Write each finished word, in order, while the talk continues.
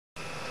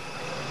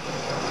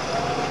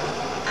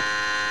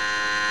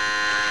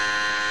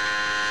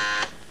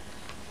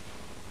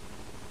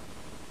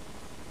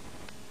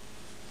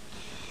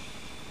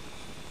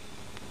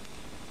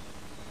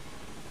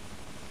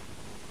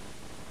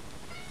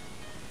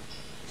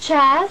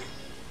Chaz?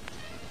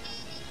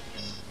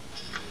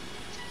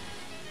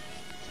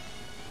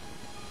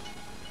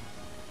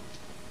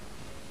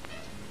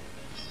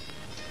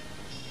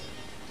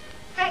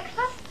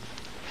 Breakfast?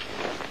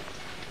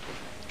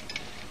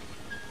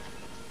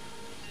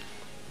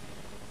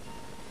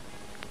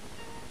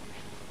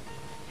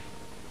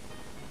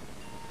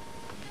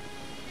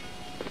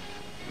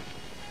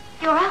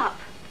 You're up.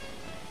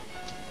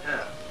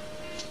 Yeah.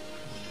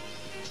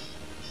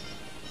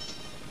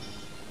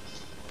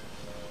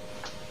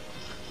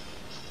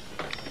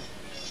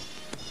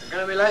 You're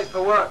going to be late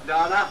for work,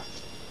 Donna.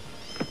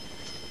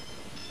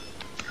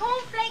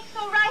 Cornflakes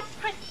or Rice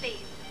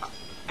Krispies?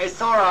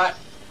 It's all right.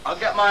 I'll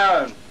get my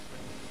own.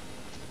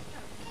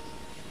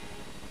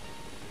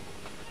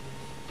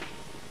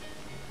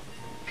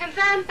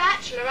 Confirmed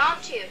bachelor,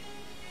 aren't you?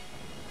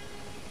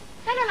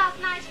 Fellow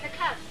last night in the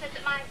club said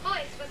that my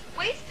voice was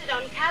wasted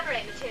on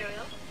cabaret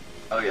material.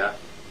 Oh, yeah?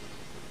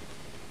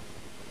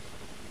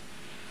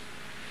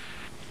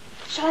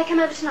 Shall I come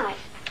over tonight?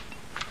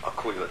 I'll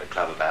call you at the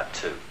club about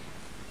 2.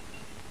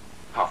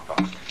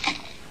 2:30.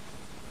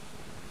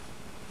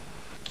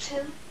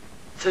 2?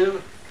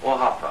 2 or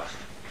 2:30.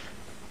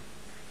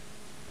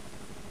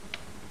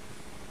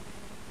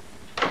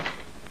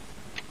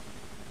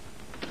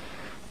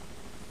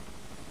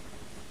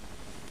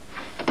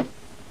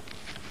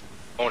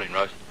 Morning,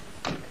 Rose.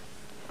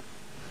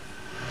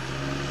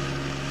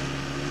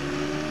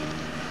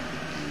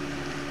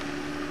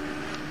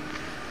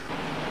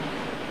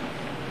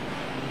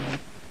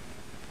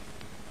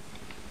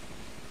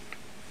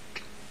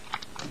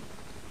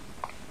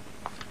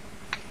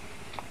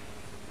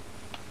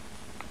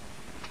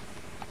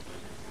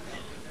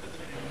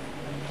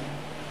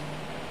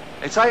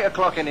 It's 8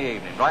 o'clock in the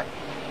evening, right?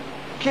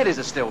 Kiddies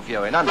are still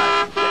viewing, aren't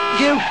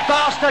they? You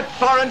bastard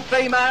foreign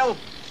female!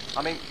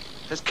 I mean,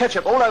 there's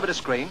ketchup all over the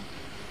screen.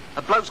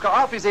 The bloke's got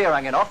half his ear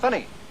hanging off,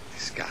 hasn't he?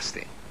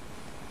 Disgusting.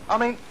 I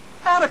mean,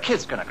 how are the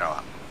kids going to grow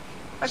up?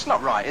 That's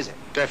not right, is it?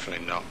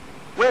 Definitely not.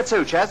 Where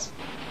to, Chaz?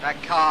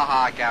 That car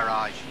hire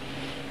garage.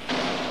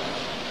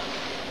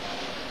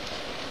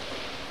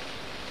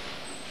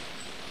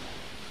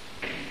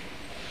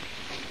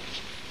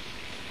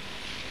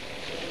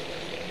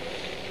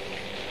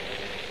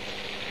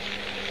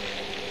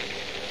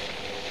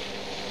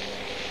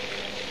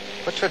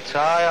 Put your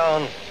tie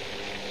on.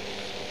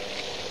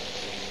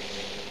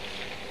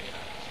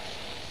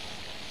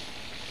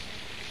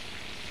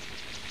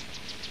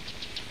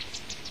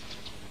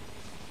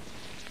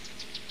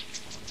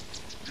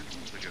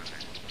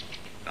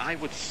 I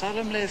would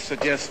solemnly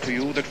suggest to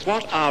you that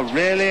what are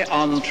really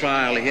on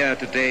trial here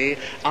today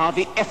are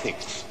the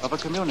ethics of a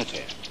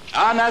community.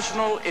 Our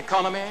national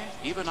economy,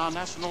 even our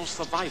national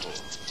survival,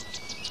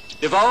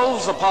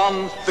 devolves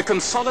upon the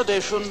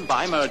consolidation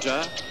by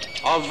merger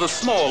of the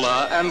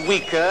smaller and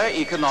weaker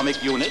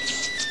economic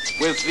units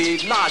with the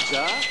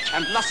larger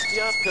and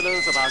lustier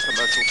pillars of our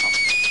commercial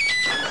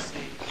complex.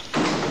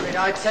 What did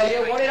I tell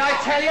you? What did I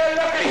tell you?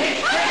 Look at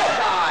his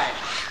guy.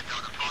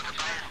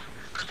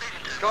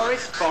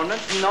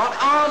 Correspondence not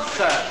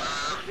answered.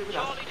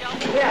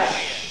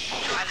 Yes.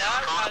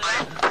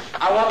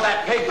 I want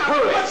that pig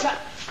Pooley.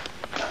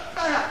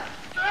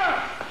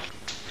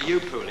 You,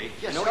 Pooley?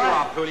 Yes, you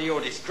are, Pooley. You're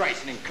a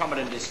disgrace, an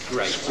incompetent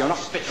disgrace. You're not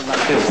fit to run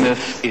a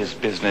Business is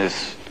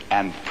business,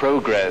 and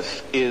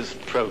progress is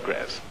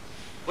progress.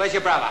 Where's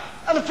your brother?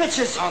 And the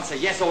pictures. Answer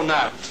yes or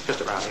no. Just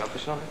around the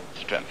office, aren't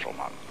you?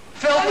 Gentlemen.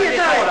 Filthy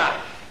disorder.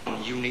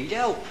 You need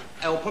help.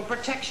 Help and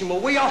protection. Well,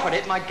 we offered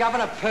it, my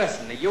governor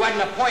personally. You had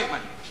an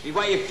appointment. He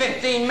waited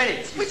 15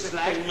 minutes. You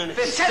slag.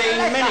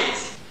 15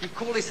 minutes. You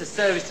call this a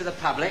service to the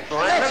public?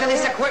 Look at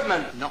this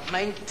equipment. Not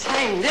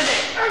maintained, is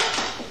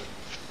it?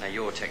 Now,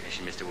 your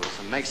technician, Mr.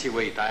 Wilson, makes you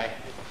weep, eh?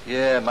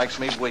 Yeah, makes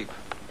me weep.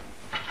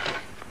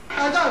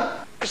 I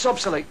don't. It's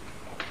obsolete.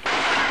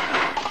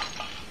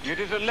 It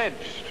is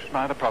alleged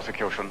by the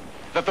prosecution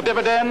that the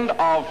dividend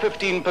of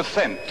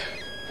 15%,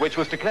 which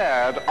was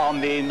declared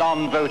on the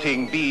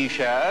non-voting B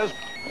shares,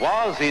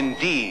 was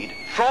indeed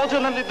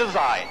fraudulently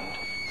designed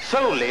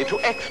solely to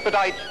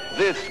expedite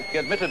this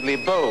admittedly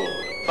bold,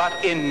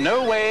 but in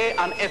no way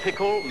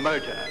unethical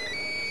merger.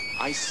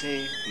 I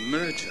say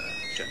merger,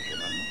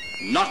 gentlemen,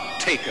 not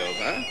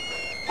takeover.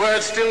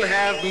 Words still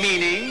have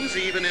meanings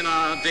even in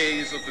our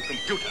days of the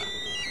computer.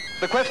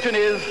 The question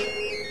is,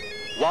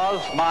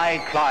 was my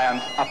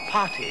client a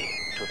party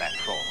to that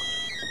fraud?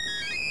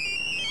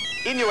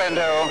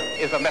 Innuendo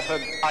is a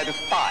method I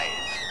despise.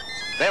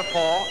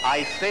 Therefore,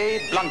 I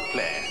say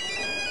bluntly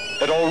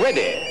that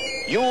already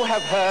you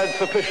have heard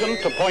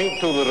sufficient to point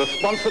to the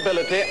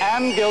responsibility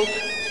and guilt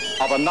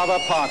of another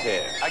party.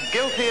 A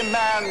guilty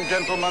man,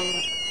 gentlemen,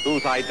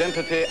 whose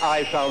identity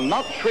I shall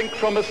not shrink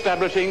from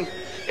establishing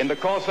in the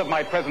course of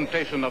my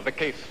presentation of the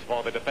case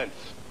for the defense.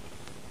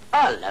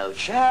 Hello,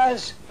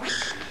 Chaz.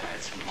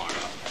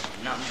 Tomorrow,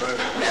 number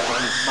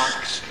 11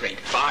 Monk Street,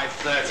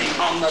 5:30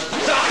 on the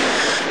dot.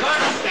 You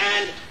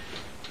understand?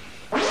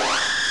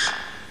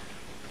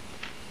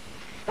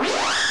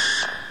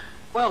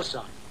 Well,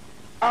 son,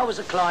 how was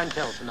the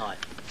clientele tonight?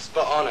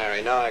 Spot on,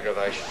 Harry. No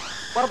aggravation.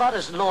 What about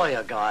this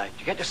lawyer guy? Did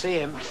you get to see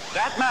him?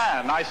 That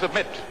man, I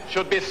submit,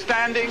 should be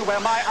standing where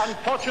my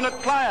unfortunate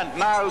client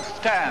now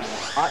stands.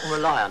 I can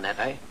rely on that,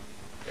 eh?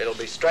 It'll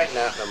be straightened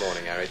out in the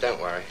morning, Harry, don't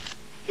worry.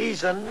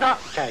 He's a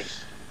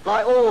nutcase,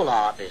 like all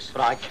artists,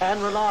 but I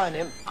can rely on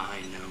him. I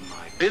know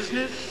my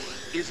Business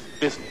is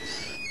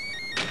business.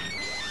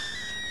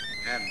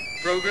 And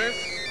progress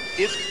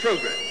is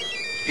progress.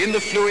 In the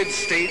fluid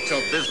state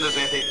of business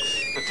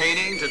ethics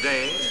pertaining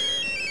today,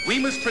 we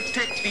must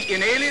protect the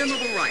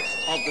inalienable right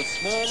of the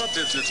smaller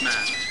businessman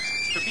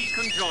to be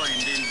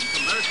conjoined in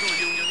commercial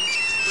unions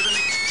with an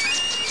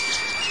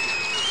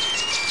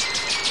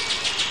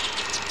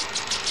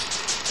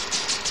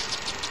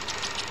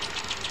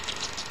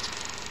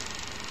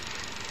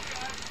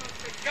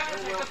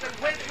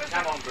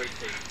Come on,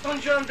 Greasy.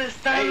 Don't you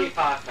understand?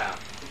 £85.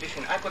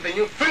 Listen, I've got the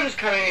new films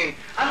coming in.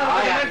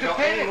 I I'm haven't going to got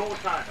any pay. more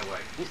time to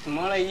wait. Mr.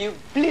 Molly, you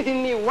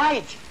bleeding me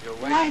white. You're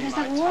Why wasting does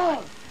my that time.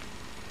 work?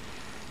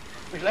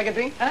 Would you like a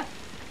drink, huh?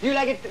 Do you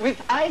like it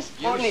with ice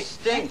or You neat?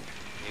 stink.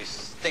 You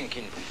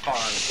stinking foreign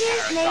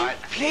Excuse me,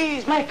 parasite.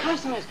 please, my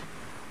customers.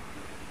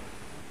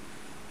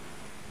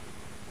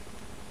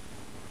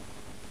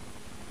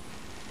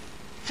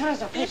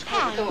 Teresa, please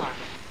close the door.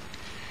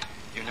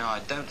 You know, I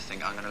don't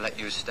think I'm going to let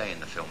you stay in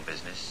the film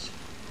business.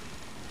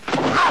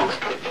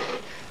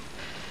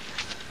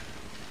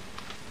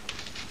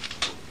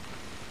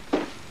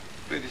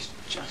 British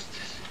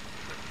justice.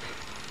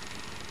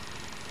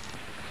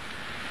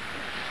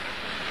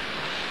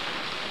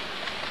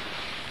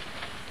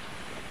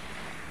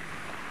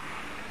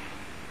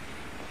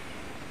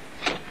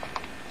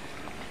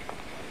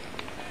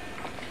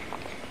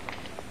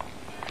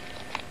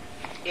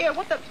 Yeah,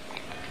 what the...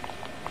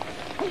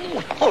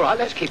 All right,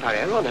 let's keep our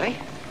hair on, eh?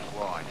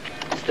 Why?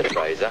 Mr.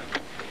 Fraser,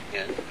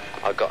 Yeah?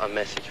 I got a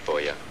message for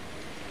you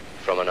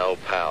from an old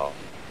pal.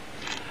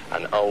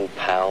 An old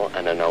pal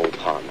and an old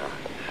partner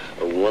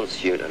who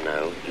wants you to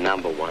know,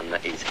 number one,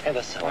 that he's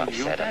ever so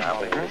upset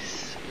about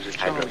this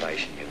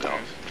aggravation you got.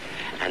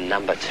 And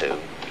number two,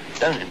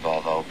 don't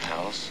involve old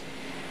pals.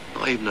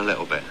 Not even a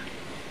little bit.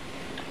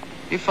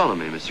 You follow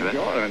me, Mr. Ed?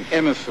 You're an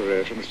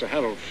emissary from Mr.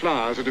 Harold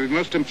Flowers. It would be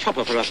most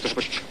improper for us to...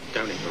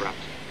 Don't interrupt.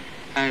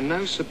 And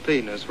no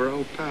subpoenas for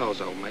old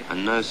pals, old mate.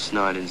 And no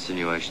snide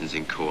insinuations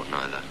in court,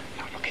 neither.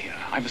 Now, look here.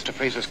 I'm Mr.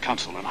 Fraser's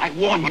counsel, and I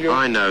warn you...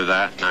 I know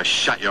that. Now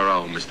shut your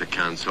own, Mr.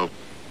 Counsel.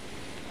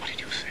 What did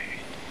you say?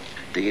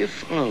 Do you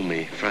follow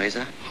me,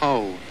 Fraser?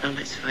 Oh, Now,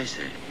 let's face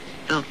it,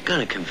 they're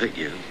going to convict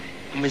you.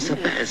 I mean, so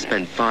better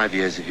spend 5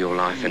 years of your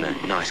life in a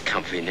nice,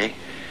 comfy nick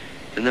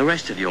than the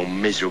rest of your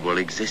miserable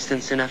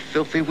existence in a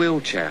filthy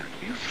wheelchair.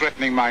 Are you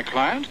threatening my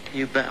client?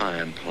 You bet I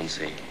am,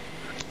 Poncy.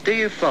 Do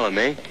you follow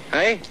me,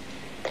 eh?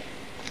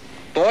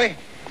 Boy?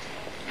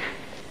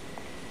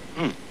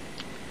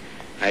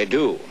 I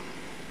do.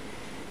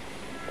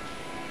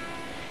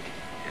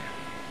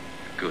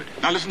 Good.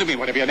 Now, listen to me,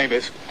 whatever your name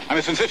is. I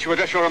must insist you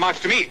address your remarks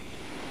to me.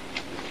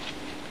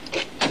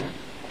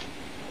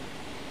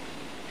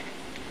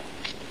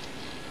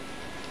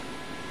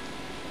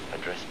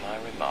 Address my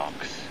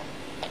remarks.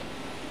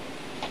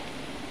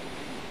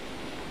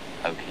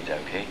 Okie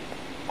dokie.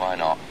 Why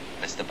not,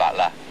 Mr.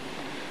 Butler?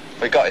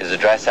 We got his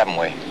address, haven't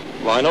we?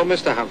 Why not,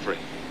 Mr. Humphrey?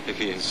 If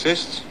he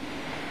insists.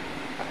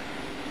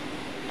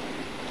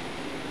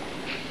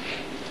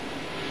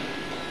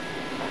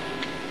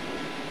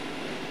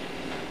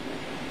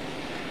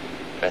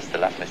 Best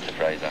of luck, Mr.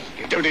 Fraser.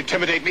 You don't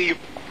intimidate me.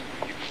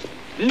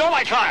 You know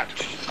my client.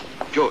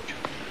 George.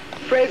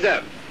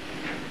 Fraser.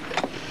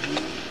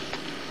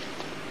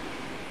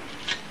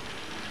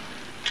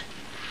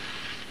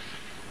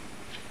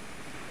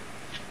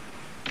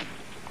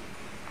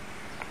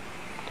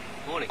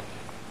 Morning.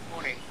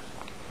 Morning.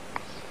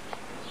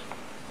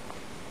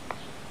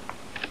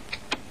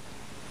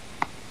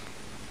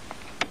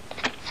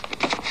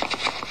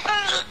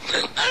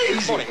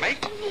 Morning, mate.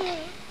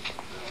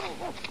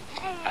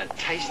 A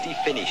tasty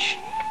finish.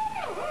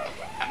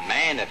 A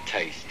man of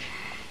taste.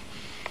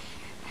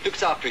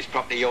 Looks after his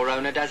property, your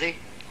owner, does he?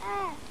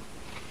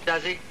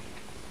 Does he?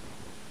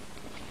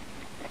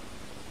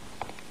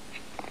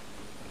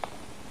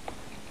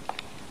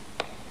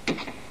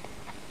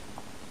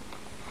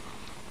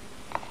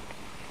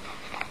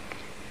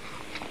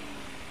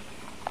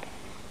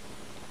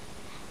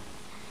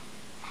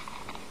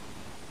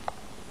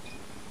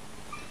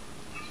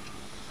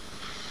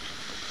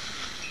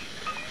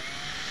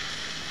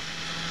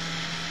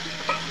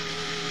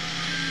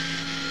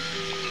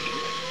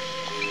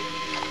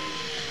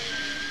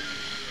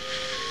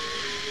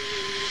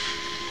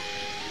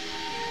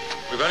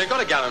 We've only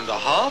got a gallon and a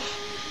half.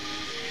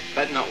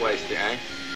 Better not waste it, eh?